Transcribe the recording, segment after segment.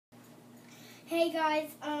Hey guys,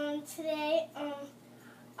 today,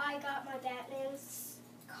 I got my Batman's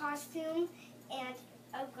costume and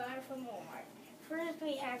I got it from Walmart. First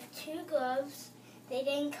we have two gloves. They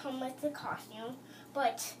didn't come with the costume,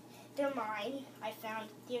 but they're mine. I found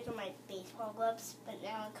these are my baseball gloves, but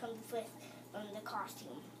now it comes with the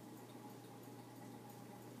costume.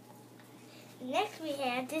 Next we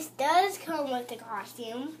have, this does come with the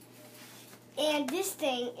costume. And this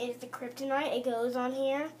thing is the kryptonite. It goes on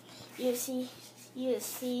here. You see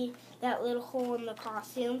that little hole in the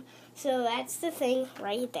costume. So that's the thing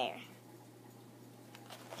right there.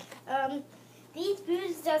 These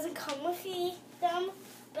boots doesn't come with them,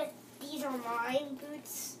 but these are mine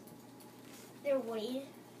boots. They're weighted.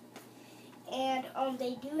 And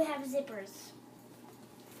they do have zippers.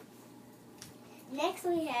 Next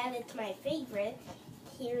we have, it's my favorite.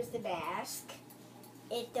 Here's the mask.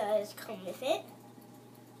 It does come with it.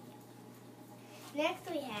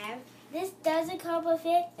 Next we have, this doesn't come with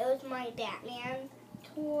it. It was my Batman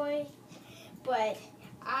toy, but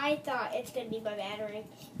I thought it's going to be my battery,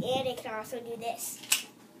 and it can also do this.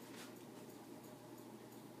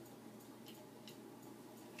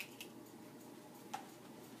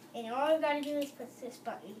 And all I've got to do is push this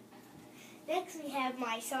button. Next we have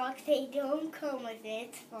my socks. They don't come with it.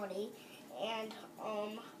 It's funny. And,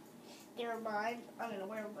 they're mine. I'm going to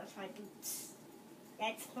wear them with my boots.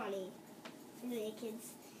 That's funny. The kids.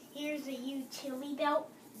 Here's a utility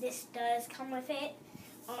belt. This does come with it.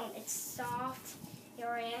 It's soft. It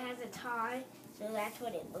already has a tie, so that's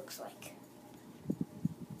what it looks like.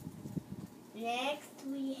 Next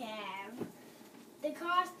we have the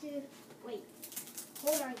costume. Wait,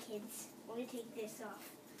 hold on, kids. Let me take this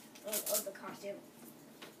off of the costume.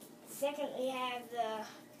 Second, we have the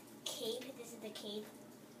cape. This is the cape.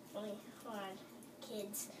 Hold on,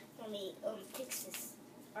 kids. Let me fix this.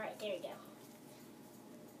 Alright, there we go.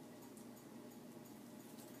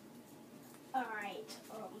 Alright,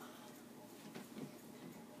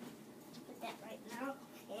 put that right now.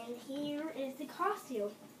 And here is the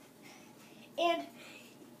costume. And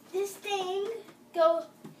this thing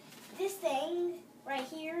right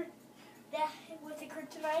here, that with the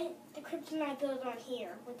kryptonite goes on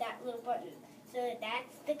here with that little button. So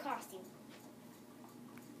that's the costume.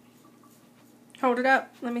 Hold it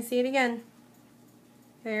up. Let me see it again.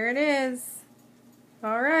 There it is.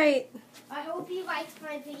 All right. I hope you liked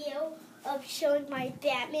my video of showing my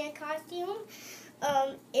Batman costume.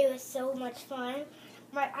 It was so much fun.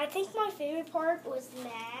 I think my favorite part was the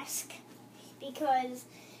mask because...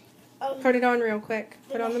 Put it on real quick.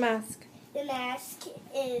 Put on the mask. The mask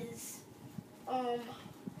is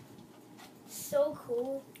so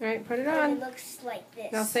cool. All right, put it on. It looks like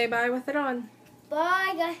this. Now say bye with it on.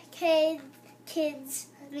 Bye, kids.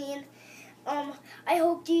 I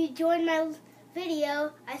hope you enjoyed my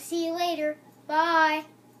video. I'll see you later. Bye.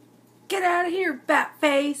 Get out of here, bat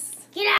face.